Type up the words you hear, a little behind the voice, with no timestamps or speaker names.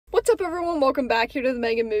What's up everyone, welcome back here to the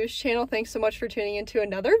Megan Moose channel. Thanks so much for tuning into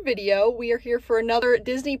another video. We are here for another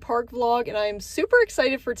Disney park vlog and I am super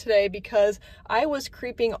excited for today because I was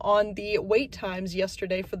creeping on the wait times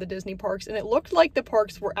yesterday for the Disney parks and it looked like the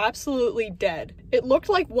parks were absolutely dead. It looked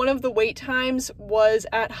like one of the wait times was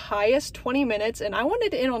at highest 20 minutes and I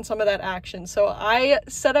wanted in on some of that action. So I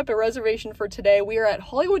set up a reservation for today. We are at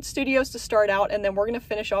Hollywood Studios to start out and then we're going to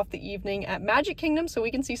finish off the evening at Magic Kingdom so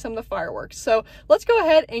we can see some of the fireworks. So let's go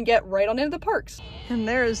ahead and get right on into the parks. And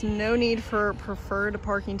there is no need for preferred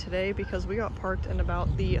parking today because we got parked in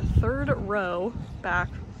about the third row back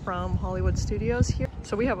from Hollywood Studios here.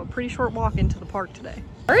 So we have a pretty short walk into the park today.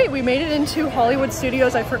 All right, we made it into Hollywood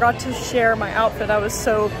Studios. I forgot to share my outfit. I was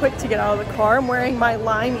so quick to get out of the car. I'm wearing my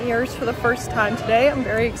lime ears for the first time today. I'm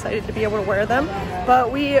very excited to be able to wear them.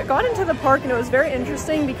 But we got into the park and it was very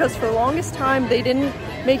interesting because for the longest time they didn't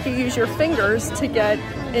make you use your fingers to get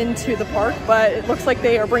into the park, but it looks like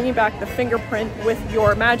they are bringing back the fingerprint with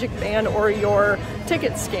your magic band or your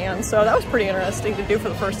ticket scan. So that was pretty interesting to do for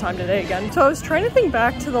the first time today again. So I was trying to think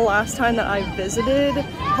back to the last time that I visited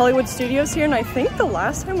Hollywood Studios here, and I think the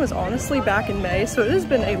last time was honestly back in May. So it has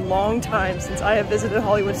been a long time since I have visited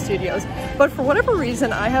Hollywood Studios. But for whatever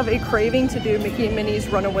reason, I have a craving to do Mickey and Minnie's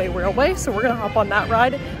Runaway Railway. So we're gonna hop on that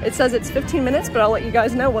ride. It says it's 15 minutes, but I'll let you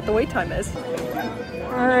guys know what the wait time is.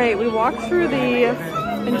 All right, we walked through the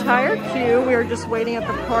entire queue. We are just waiting at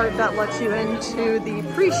the part that lets you into the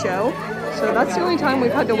pre-show. So that's the only time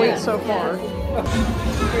we've had to wait so far.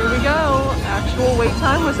 Here we go. Actual wait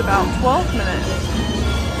time was about 12 minutes.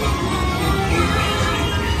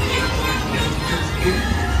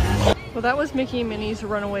 Well, that was Mickey and Minnie's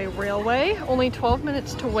Runaway Railway. Only 12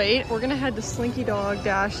 minutes to wait. We're gonna head to Slinky Dog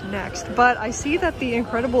Dash next. But I see that the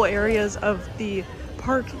incredible areas of the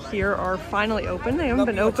park here are finally open. They haven't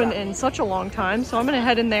been open in such a long time, so I'm gonna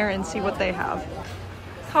head in there and see what they have.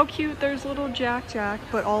 How cute, there's little Jack,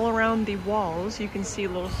 but all around the walls you can see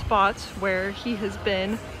little spots where he has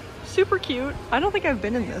been. Super cute. I don't think I've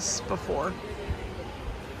been in this before.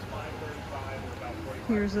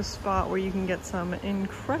 Here's a spot where you can get some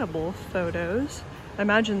incredible photos. I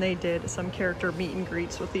imagine they did some character meet and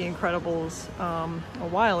greets with the Incredibles a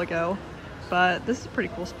while ago, but this is a pretty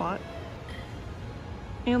cool spot.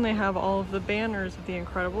 And they have all of the banners of the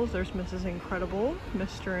Incredibles. There's Mrs. Incredible,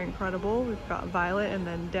 Mr. Incredible, we've got Violet, and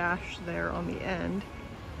then Dash there on the end.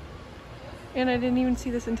 And I didn't even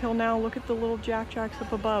see this until now. Look at the little Jacks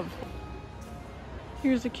up above.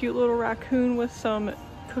 Here's a cute little raccoon with some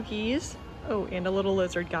cookies. Oh, and a little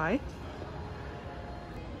lizard guy.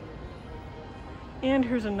 And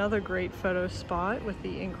here's another great photo spot with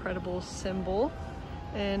the Incredibles symbol.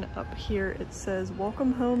 And up here it says,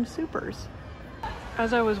 "Welcome home, Supers."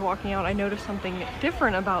 As I was walking out, I noticed something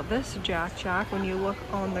different about this Jack. When you look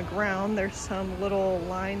on the ground, there's some little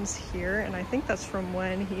lines here, and I think that's from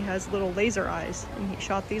when he has little laser eyes and he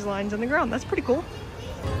shot these lines in the ground. That's pretty cool.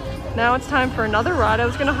 Now it's time for another ride. I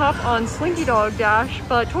was gonna hop on Slinky Dog Dash,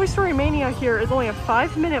 but Toy Story Mania here is only a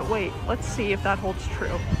 5-minute wait. Let's see if that holds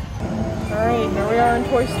true. All right, here we are in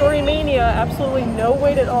Toy Story Mania. Absolutely no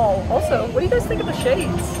wait at all. Also, what do you guys think of the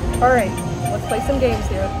shades? All right, let's play some games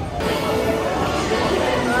here.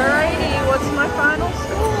 Alrighty, what's my final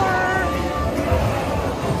score?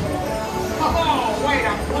 Oh, wait,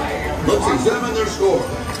 I'm playing. Let's examine their score.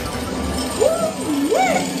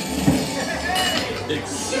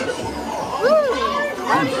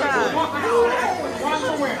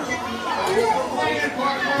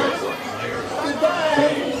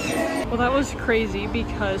 Well, that was crazy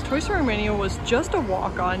because Toy Story Mania was just a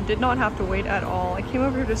walk-on, did not have to wait at all. I came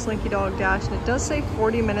over here to Slinky Dog Dash and it does say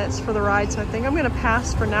 40 minutes for the ride, so I think I'm gonna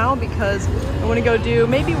pass for now because I wanna go do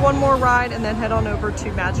maybe one more ride and then head on over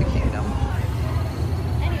to Magic Kingdom.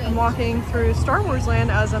 I'm walking through Star Wars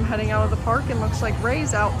Land as I'm heading out of the park and looks like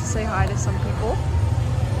Ray's out to say hi to some people.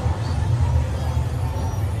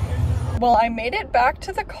 Well, I made it back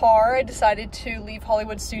to the car. I decided to leave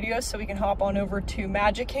Hollywood Studios so we can hop on over to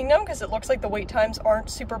Magic Kingdom because it looks like the wait times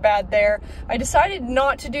aren't super bad there. I decided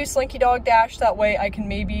not to do Slinky Dog Dash. That way I can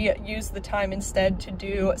maybe use the time instead to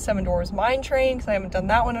do Seven Dwarfs Mine Train because I haven't done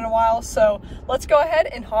that one in a while. So let's go ahead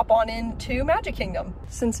and hop on into Magic Kingdom.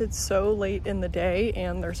 Since it's so late in the day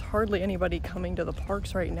and there's hardly anybody coming to the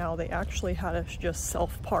parks right now, they actually had us just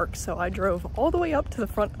self-park. So I drove all the way up to the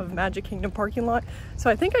front of Magic Kingdom parking lot. So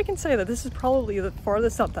I think I can say that this is probably the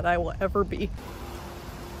farthest up that I will ever be.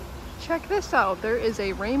 Check this out. There is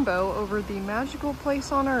a rainbow over the magical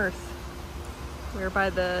place on Earth. We're by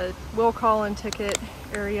the Will Call and ticket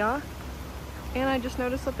area. And I just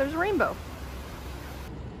noticed that there's a rainbow.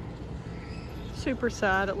 Super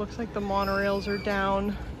sad. It looks like the monorails are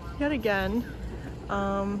down yet again.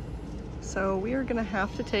 So we are gonna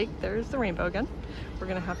have to take, there's the rainbow again. We're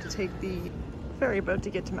gonna have to take the ferry boat to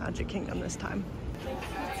get to Magic Kingdom this time.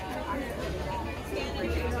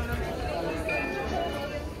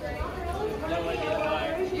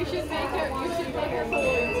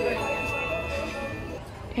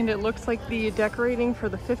 And it looks like the decorating for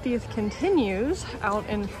the 50th continues out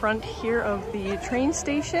in front here of the train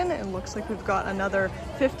station. It looks like we've got another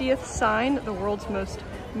 50th sign, the world's most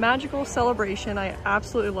magical celebration. I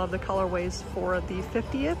absolutely love the colorways for the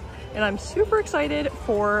 50th, and I'm super excited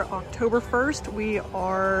for October 1st. We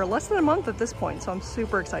are less than a month at this point, so I'm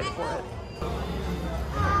super excited for it.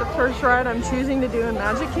 The first ride I'm choosing to do in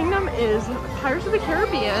Magic Kingdom is Pirates of the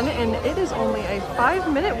Caribbean, and it is only a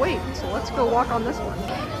 5-minute wait, so let's go walk on this one.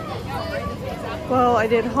 Well, I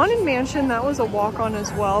did Haunted Mansion, that was a walk-on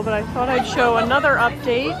as well, but I thought I'd show another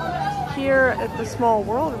update. Here at the Small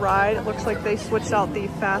World ride, it looks like they switched out the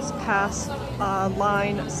Fast Pass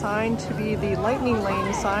line sign to be the Lightning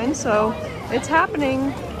Lane sign, so it's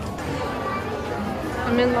happening.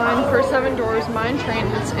 I'm in line for Seven Dwarfs Mine Train.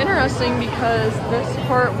 It's interesting because this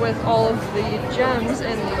part with all of the gems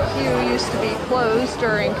in the queue used to be closed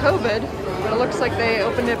during COVID, but it looks like they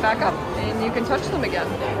opened it back up and you can touch them again.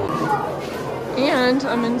 And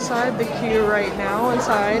I'm inside the queue right now,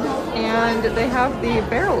 and they have the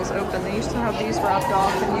barrels open. They used to have these wrapped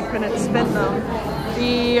off and you couldn't spin them.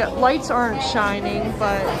 The lights aren't shining,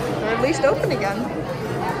 but they're at least open again.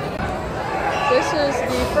 This is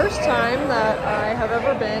the first time that I have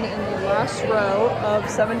ever been in the last row of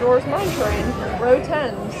Seven Dwarfs Mine Train, row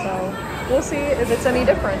 10, so we'll see if it's any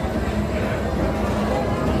different.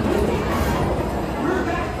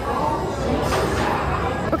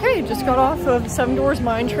 Okay, just got off of Seven Dwarfs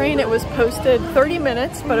Mine Train. It was posted 30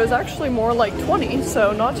 minutes, but it was actually more like 20,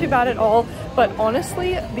 so not too bad at all. But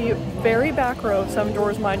honestly, the very back row of Seven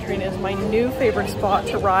Dwarfs Mine Train is my new favorite spot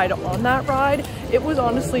to ride on that ride. It was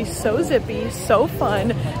honestly so zippy, so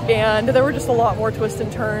fun, and there were just a lot more twists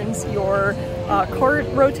and turns. Your cart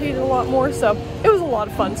rotated a lot more, so it was a lot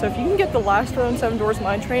of fun. So if you can get the last row in Seven Dwarfs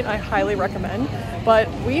Mine Train, I highly recommend. But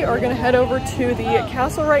we are gonna head over to the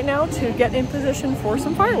castle right now to get in position for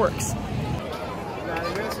some fireworks.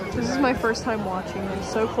 This is my first time watching. I'm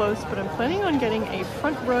so close, but I'm planning on getting a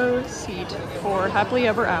front row seat for Happily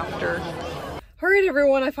Ever After. Alright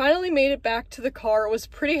everyone, I finally made it back to the car. It was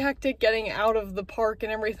pretty hectic getting out of the park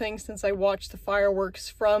and everything since I watched the fireworks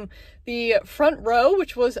from the front row,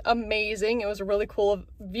 which was amazing. It was a really cool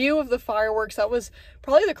view of the fireworks. That was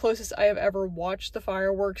probably the closest I have ever watched the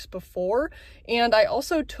fireworks before. And I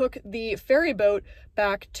also took the ferry boat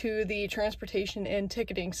back to the transportation and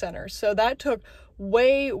ticketing center. So that took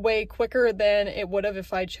way quicker than it would have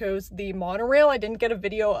if I chose the monorail. I didn't get a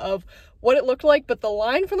video of what it looked like, but the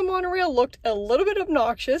line for the monorail looked a little bit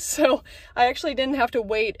obnoxious, so I actually didn't have to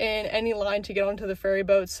wait in any line to get onto the ferry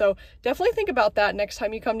boat. So definitely think about that next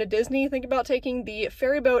time you come to Disney. Think about taking the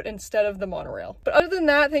ferry boat instead of the monorail. But other than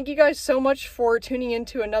that, thank you guys so much for tuning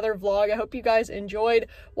into another vlog. I hope you guys enjoyed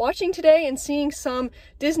watching today and seeing some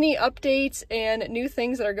Disney updates and new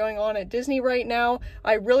things that are going on at Disney right now.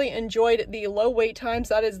 I really enjoyed the low wait times.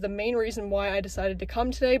 That is the main reason why I decided to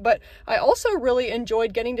come today, but I also really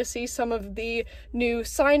enjoyed getting to see some of the new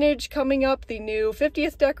signage coming up, the new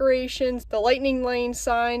 50th decorations, the Lightning Lane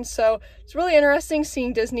sign. So it's really interesting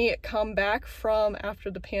seeing Disney come back from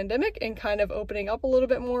after the pandemic and kind of opening up a little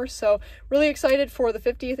bit more. So really excited for the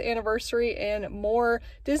 50th anniversary and more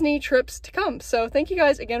Disney trips to come. So thank you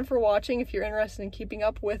guys again for watching. If you're interested in keeping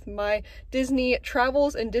up with my Disney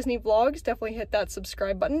travels and Disney vlogs, definitely hit that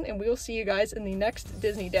subscribe button, and we will see you guys in the next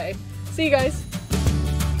Disney day. See you guys.